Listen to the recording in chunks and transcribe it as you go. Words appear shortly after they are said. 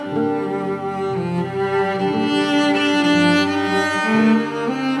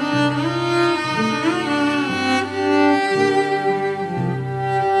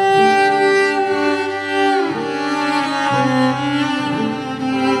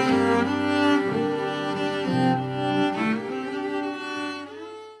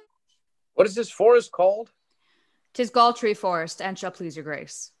What is this forest called? 'Tis Galtree Forest, and shall please your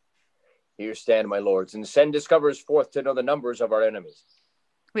grace. Here stand, my lords, and send discoverers forth to know the numbers of our enemies.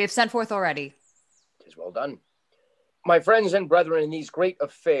 We have sent forth already. 'Tis well done. My friends and brethren, in these great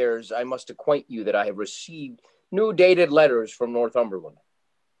affairs, I must acquaint you that I have received new dated letters from Northumberland.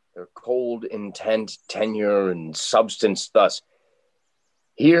 Their cold intent, tenure, and substance thus.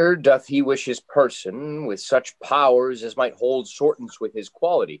 Here doth he wish his person with such powers as might hold sortance with his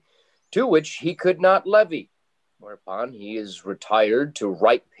quality, to which he could not levy, whereupon he is retired to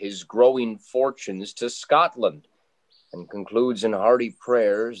ripe his growing fortunes to Scotland, and concludes in hearty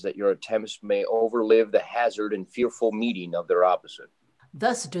prayers that your attempts may overlive the hazard and fearful meeting of their opposite.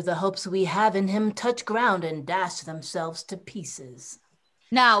 Thus do the hopes we have in him touch ground and dash themselves to pieces.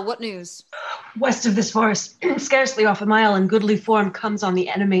 Now, what news? West of this forest, scarcely off a mile, in goodly form comes on the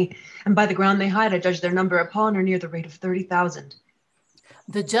enemy, and by the ground they hide, I judge their number upon or near the rate of 30,000.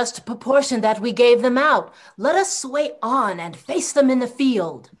 The just proportion that we gave them out. Let us sway on and face them in the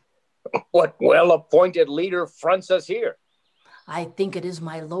field. What well-appointed leader fronts us here? I think it is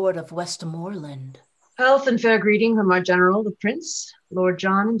my lord of Westmoreland. Health and fair greeting from our general, the prince, Lord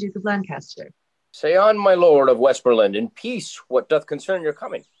John and Duke of Lancaster. Say on, my lord of Westmoreland, in peace, what doth concern your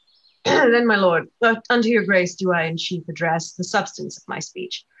coming? Then, my lord, unto your grace do I in chief address the substance of my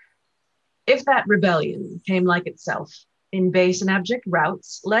speech. If that rebellion came like itself, in base and abject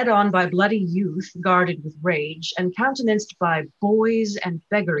routs, led on by bloody youth, guarded with rage, and countenanced by boys and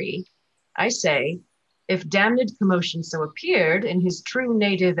beggary, I say, if damned commotion so appeared in his true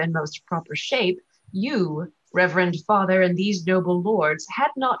native and most proper shape, you, reverend father, and these noble lords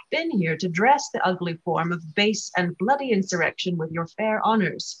had not been here to dress the ugly form of base and bloody insurrection with your fair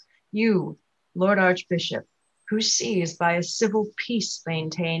honors. You, Lord Archbishop, whose see is by a civil peace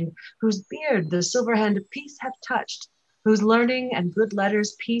maintained, whose beard the silver hand of peace hath touched, whose learning and good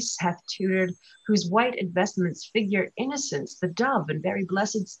letters peace hath tutored, whose white investments figure innocence, the dove and very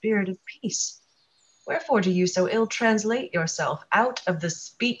blessed spirit of peace. Wherefore do you so ill translate yourself out of the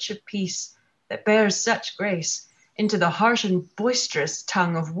speech of peace that bears such grace into the harsh and boisterous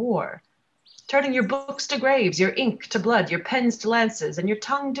tongue of war, turning your books to graves, your ink to blood, your pens to lances, and your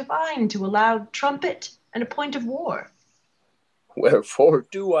tongue divine to a loud trumpet and a point of war? Wherefore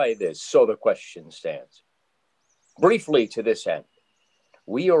do I this? So the question stands. Briefly to this end,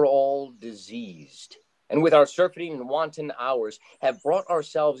 we are all diseased, and with our surfeiting and wanton hours have brought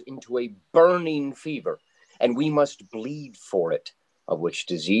ourselves into a burning fever, and we must bleed for it, of which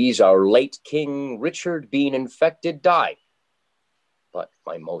disease our late King Richard, being infected, died. But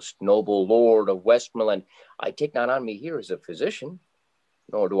my most noble lord of Westmoreland, I take not on me here as a physician,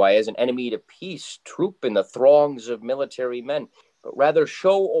 nor do I as an enemy to peace troop in the throngs of military men, but rather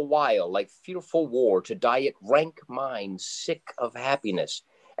show a while, like fearful war, to diet rank minds sick of happiness,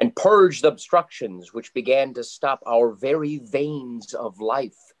 and purge the obstructions which began to stop our very veins of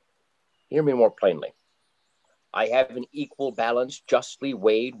life. Hear me more plainly. I have in equal balance justly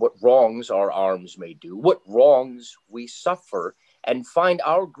weighed what wrongs our arms may do, what wrongs we suffer, and find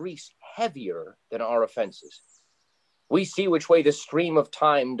our griefs heavier than our offenses. We see which way the stream of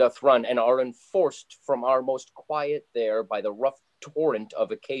time doth run, and are enforced from our most quiet there by the rough torrent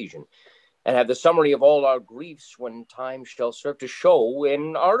of occasion, and have the summary of all our griefs when time shall serve to show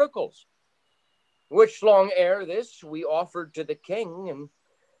in articles, which long ere this we offered to the king, and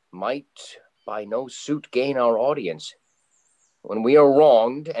might by no suit gain our audience. When we are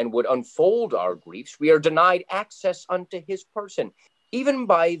wronged and would unfold our griefs, we are denied access unto his person, even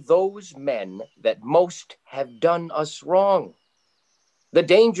by those men that most have done us wrong. The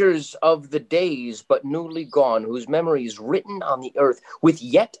dangers of the days but newly gone, whose memories written on the earth with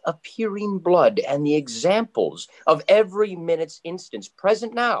yet appearing blood, and the examples of every minute's instance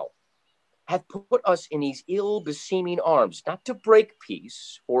present now, hath put us in these ill-beseeming arms, not to break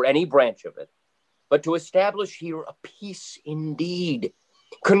peace, or any branch of it, but to establish here a peace indeed,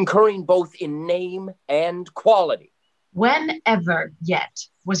 concurring both in name and quality. Whenever yet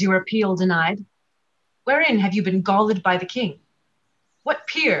was your appeal denied? Wherein have you been galled by the king? What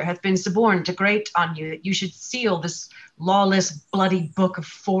peer hath been suborned to grate on you that you should seal this lawless, bloody book of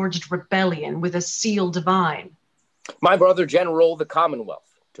forged rebellion with a seal divine? My brother general, the Commonwealth.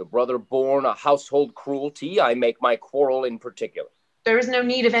 To brother born a household cruelty, I make my quarrel in particular. There is no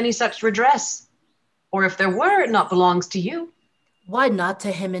need of any such redress. Or if there were, it not belongs to you. Why not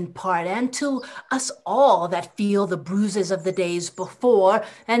to him in part, and to us all that feel the bruises of the days before,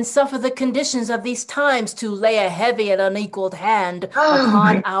 and suffer the conditions of these times to lay a heavy and unequaled hand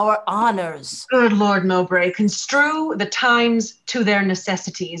upon our honors? Good Lord Mowbray, construe the times to their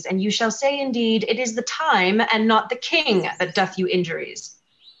necessities, and you shall say indeed, it is the time and not the king that doth you injuries.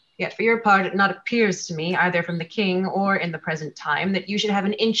 Yet for your part, it not appears to me, either from the king or in the present time, that you should have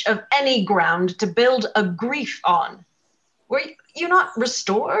an inch of any ground to build a grief on. Were you not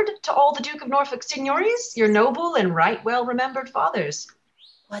restored to all the Duke of Norfolk seigniories, your noble and right well-remembered fathers?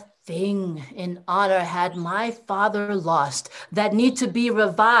 What thing in honor had my father lost that need to be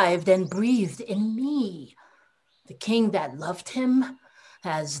revived and breathed in me? The king that loved him,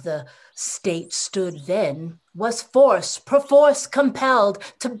 as the state stood then, was perforce compelled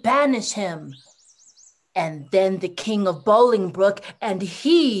to banish him. And then the king of Bolingbroke, and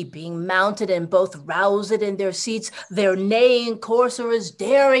he being mounted and both roused in their seats, their neighing coursers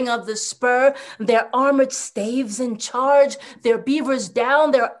daring of the spur, their armored staves in charge, their beavers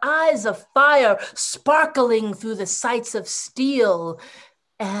down, their eyes of fire sparkling through the sights of steel,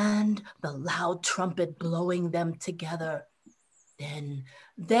 and the loud trumpet blowing them together.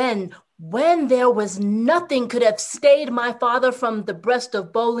 Then, when there was nothing could have stayed my father from the breast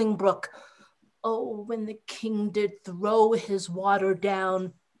of Bolingbroke, oh, when the king did throw his water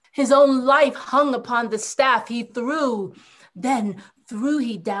down, his own life hung upon the staff he threw. Then threw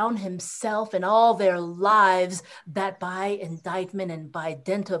he down himself and all their lives that by indictment and by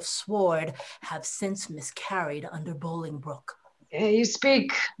dint of sword have since miscarried under Bolingbroke. You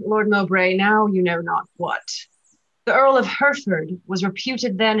speak, Lord Mowbray, now you know not what. The Earl of Hereford was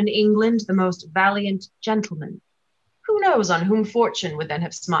reputed then in England the most valiant gentleman. Who knows on whom fortune would then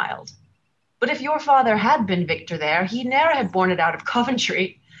have smiled? But if your father had been victor there, he ne'er had borne it out of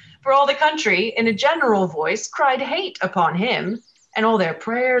Coventry, for all the country, in a general voice, cried hate upon him, and all their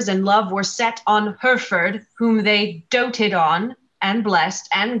prayers and love were set on Hereford, whom they doted on, and blessed,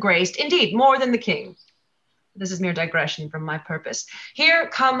 and graced, indeed, more than the king. This is mere digression from my purpose. Here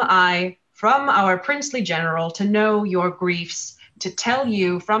come I, from our princely general, to know your griefs, to tell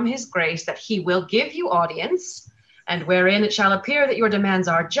you from his grace that he will give you audience, and wherein it shall appear that your demands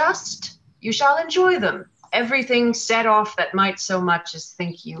are just, you shall enjoy them, everything set off that might so much as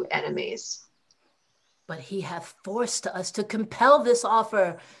think you enemies. But he hath forced us to compel this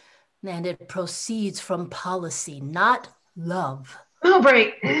offer, and it proceeds from policy, not love.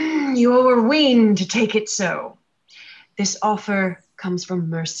 Mowbray, you overween to take it so. This offer comes from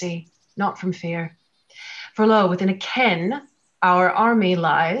mercy, not from fear. For lo, within a ken, our army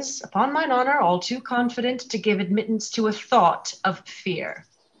lies, upon mine honor, all too confident to give admittance to a thought of fear.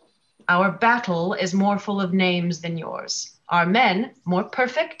 Our battle is more full of names than yours. Our men more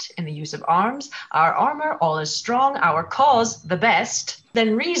perfect in the use of arms, our armor all as strong, our cause the best,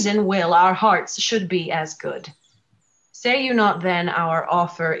 than reason will our hearts should be as good. Say you not then our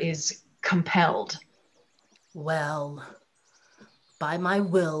offer is compelled? Well, by my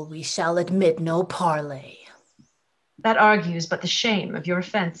will we shall admit no parley. That argues but the shame of your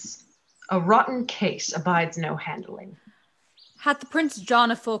offense. A rotten case abides no handling. Hath the Prince John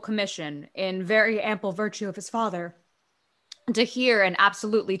a full commission, in very ample virtue of his father, to hear and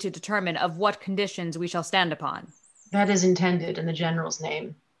absolutely to determine of what conditions we shall stand upon? That is intended in the general's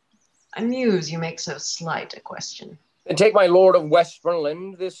name. I muse you make so slight a question. Then take my lord of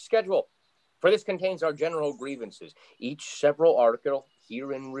Westmoreland this schedule, for this contains our general grievances, each several article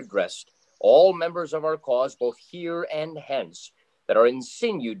herein redressed, all members of our cause, both here and hence, that are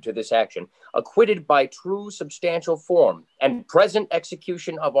insinued to this action, acquitted by true substantial form, and present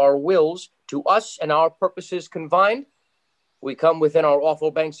execution of our wills to us and our purposes confined, we come within our awful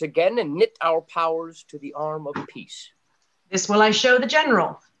banks again and knit our powers to the arm of peace. This will I show the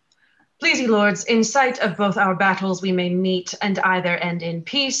general. Please ye lords, in sight of both our battles we may meet, and either end in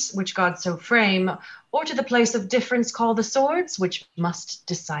peace, which God so frame, or to the place of difference call the swords, which must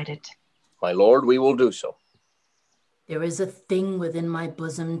decide it. My lord, we will do so. There is a thing within my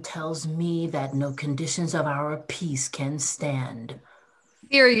bosom tells me that no conditions of our peace can stand.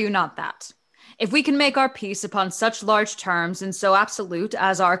 Fear you not that. If we can make our peace upon such large terms and so absolute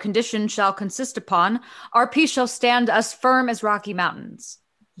as our conditions shall consist upon, our peace shall stand as firm as rocky mountains.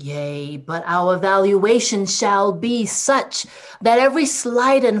 Yea, but our valuation shall be such that every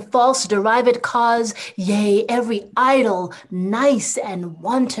slight and false derived cause, yea, every idle, nice, and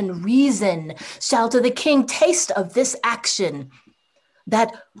wanton reason shall to the king taste of this action,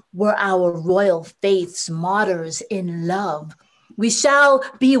 that were our royal faiths martyrs in love, we shall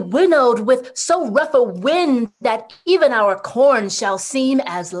be winnowed with so rough a wind that even our corn shall seem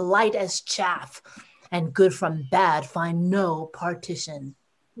as light as chaff, and good from bad find no partition.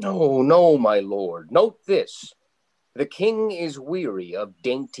 No, no, my lord. Note this. The king is weary of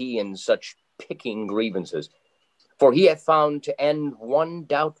dainty and such picking grievances, for he hath found to end one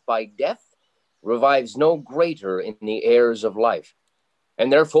doubt by death revives no greater in the heirs of life.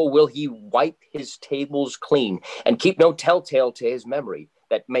 And therefore will he wipe his tables clean and keep no telltale to his memory,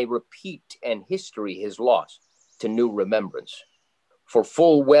 that may repeat and history his loss to new remembrance. For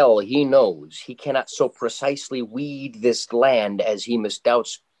full well he knows he cannot so precisely weed this land as he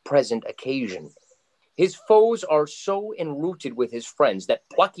misdoubts present occasion. His foes are so enrooted with his friends that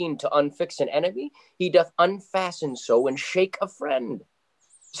plucking to unfix an enemy, he doth unfasten so and shake a friend.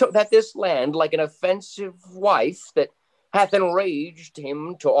 So that this land, like an offensive wife that hath enraged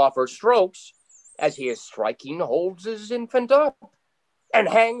him to offer strokes, as he is striking, holds his infant up, and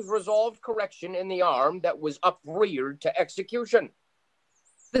hangs resolved correction in the arm that was upreared to execution.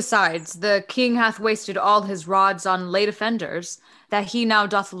 Besides, the king hath wasted all his rods on late offenders, that he now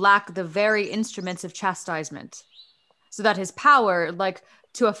doth lack the very instruments of chastisement, so that his power, like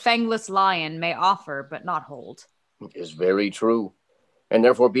to a fangless lion, may offer but not hold. It is very true. And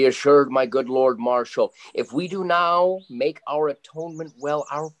therefore be assured, my good Lord Marshal, if we do now make our atonement well,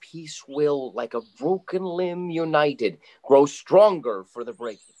 our peace will, like a broken limb united, grow stronger for the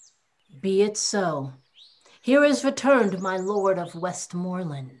breaking. Be it so. Here is returned my lord of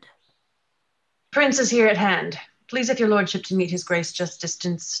Westmoreland. Prince is here at hand. Pleaseth your lordship to meet his grace just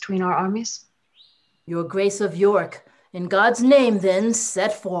distance between our armies? Your grace of York, in God's name then,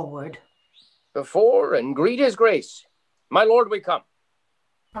 set forward. Before and greet his grace. My lord, we come.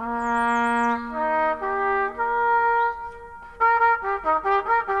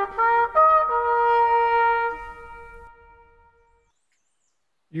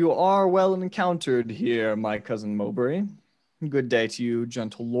 You are well encountered here, my cousin Mowbray. Good day to you,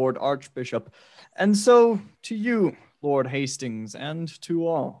 gentle Lord Archbishop, and so to you, Lord Hastings, and to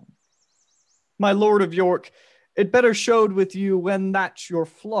all. My Lord of York, it better showed with you when that your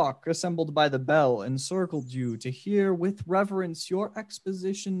flock, assembled by the bell, encircled you to hear with reverence your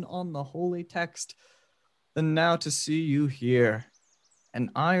exposition on the holy text, than now to see you here,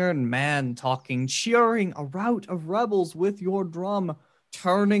 an iron man talking, cheering a rout of rebels with your drum,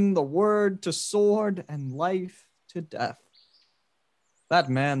 turning the word to sword and life to death. That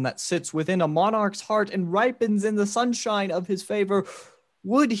man that sits within a monarch's heart and ripens in the sunshine of his favor,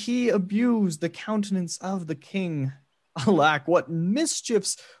 would he abuse the countenance of the king? Alack, what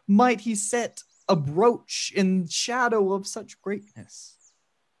mischiefs might he set abroach in shadow of such greatness?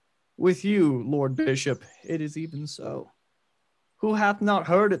 With you, Lord Bishop, it is even so. Who hath not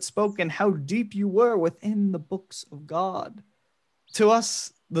heard it spoken how deep you were within the books of God? To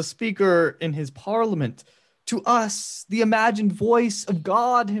us, the speaker in his parliament, to us, the imagined voice of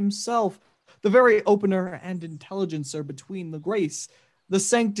God himself, the very opener and intelligencer between the grace, the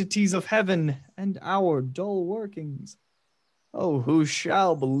sanctities of heaven, and our dull workings. Oh, who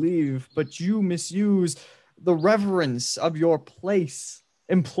shall believe but you misuse the reverence of your place,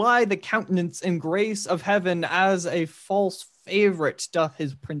 imply the countenance and grace of heaven as a false favorite doth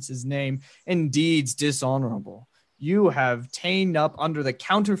his prince's name, in deeds dishonorable. You have ta'en up under the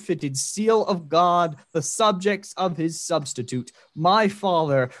counterfeited seal of God the subjects of his substitute, my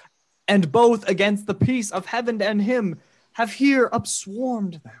father, and both against the peace of heaven and him have here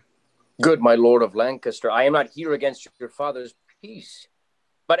upswarmed them. Good my lord of Lancaster, I am not here against your father's peace.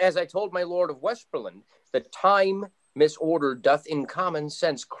 But as I told my lord of Westmoreland, the time misordered doth in common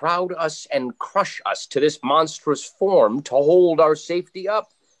sense crowd us and crush us to this monstrous form to hold our safety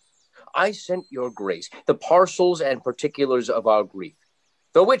up. I sent your grace the parcels and particulars of our grief,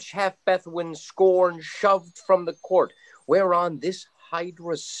 the which hath Bethwin scorn shoved from the court, whereon this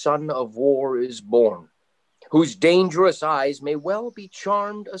hydrous son of war is born, whose dangerous eyes may well be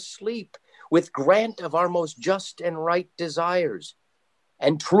charmed asleep with grant of our most just and right desires,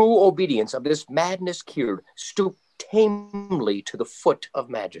 and true obedience of this madness cured, stoop tamely to the foot of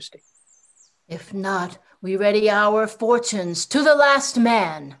majesty. If not, we ready our fortunes to the last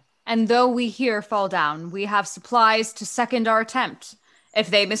man. And though we here fall down, we have supplies to second our attempt. If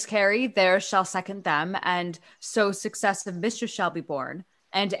they miscarry, theirs shall second them, and so successive mischief shall be born.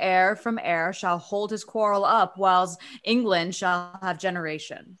 And heir from heir shall hold his quarrel up, whiles England shall have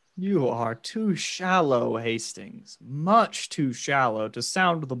generation. You are too shallow, Hastings, much too shallow to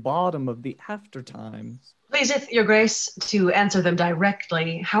sound the bottom of the aftertimes. Pleaseth your grace to answer them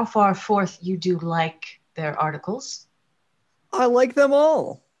directly. How far forth you do like their articles? I like them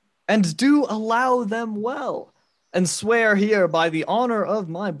all, and do allow them well, and swear here by the honor of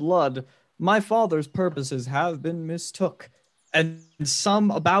my blood, my father's purposes have been mistook, and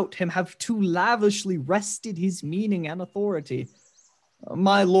some about him have too lavishly wrested his meaning and authority.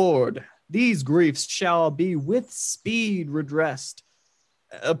 My lord, these griefs shall be with speed redressed.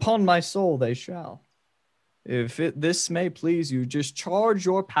 Upon my soul they shall. If this may please you, just charge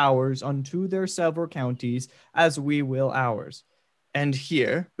your powers unto their several counties, as we will ours. And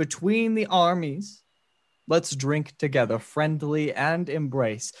here, between the armies, Let's drink together, friendly, and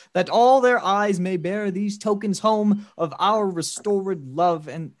embrace, that all their eyes may bear these tokens home of our restored love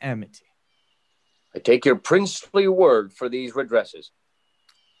and amity. I take your princely word for these redresses.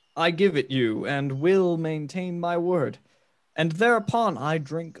 I give it you, and will maintain my word, and thereupon I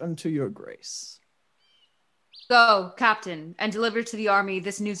drink unto your grace. Go, captain, and deliver to the army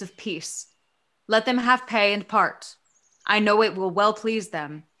this news of peace. Let them have pay and part. I know it will well please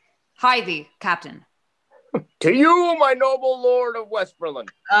them. Hie thee, captain. To you, my noble lord of Westmoreland.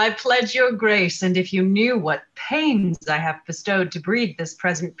 I pledge your grace, and if you knew what pains I have bestowed to breed this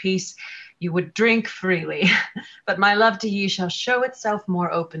present peace, you would drink freely. But my love to ye shall show itself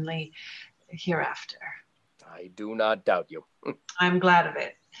more openly hereafter. I do not doubt you. I'm glad of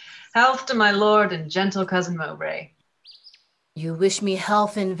it. Health to my lord and gentle cousin Mowbray. You wish me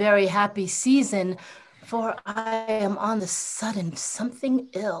health in very happy season, for I am on the sudden something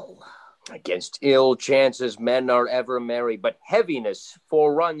ill. Against ill chances men are ever merry, but heaviness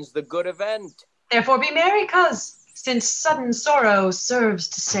foreruns the good event. Therefore be merry, coz, since sudden sorrow serves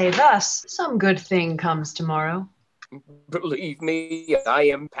to say thus, some good thing comes tomorrow. Believe me, I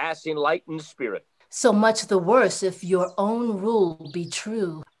am passing light in spirit. So much the worse if your own rule be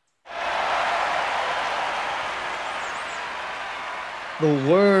true. The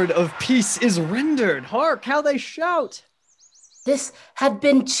word of peace is rendered. Hark, how they shout! This had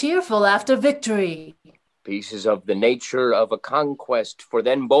been cheerful after victory. Peace is of the nature of a conquest, for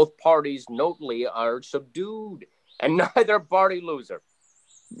then both parties notely are subdued, and neither party loser.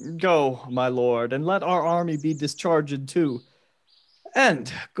 Go, my lord, and let our army be discharged too.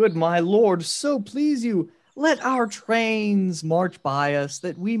 And, good my lord, so please you, let our trains march by us,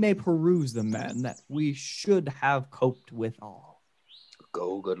 that we may peruse the men that we should have coped withal.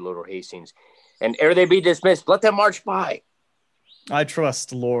 Go, good Lord Hastings, and ere they be dismissed, let them march by. I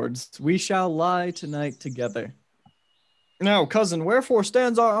trust, lords, we shall lie tonight together. Now, cousin, wherefore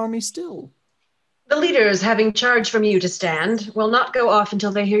stands our army still? The leaders, having charge from you to stand, will not go off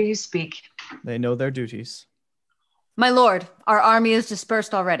until they hear you speak. They know their duties. My lord, our army is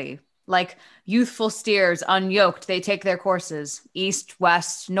dispersed already. Like youthful steers unyoked, they take their courses, east,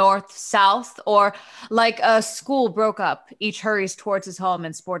 west, north, south, or like a school broke up, each hurries towards his home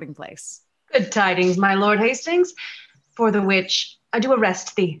and sporting place. Good tidings, my lord Hastings, for the which I do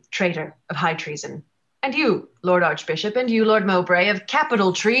arrest thee, traitor of high treason. And you, Lord Archbishop, and you, Lord Mowbray, of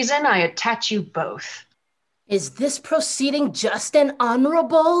capital treason, I attach you both. Is this proceeding just and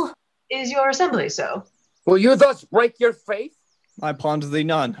honorable? Is your assembly so? Will you thus break your faith? I pawned thee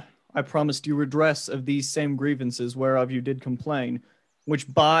none. I promised you redress of these same grievances whereof you did complain,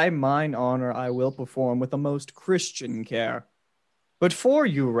 which by mine honor I will perform with the most Christian care. But for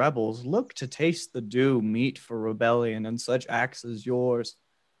you rebels, look to taste the due meet for rebellion and such acts as yours.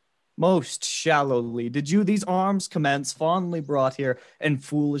 Most shallowly did you these arms commence, fondly brought here, and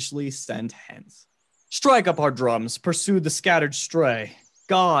foolishly sent hence. Strike up our drums, pursue the scattered stray.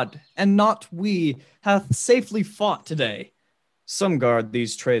 God, and not we, hath safely fought today. Some guard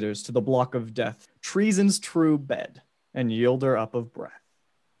these traitors to the block of death, treason's true bed, and yield her up of breath.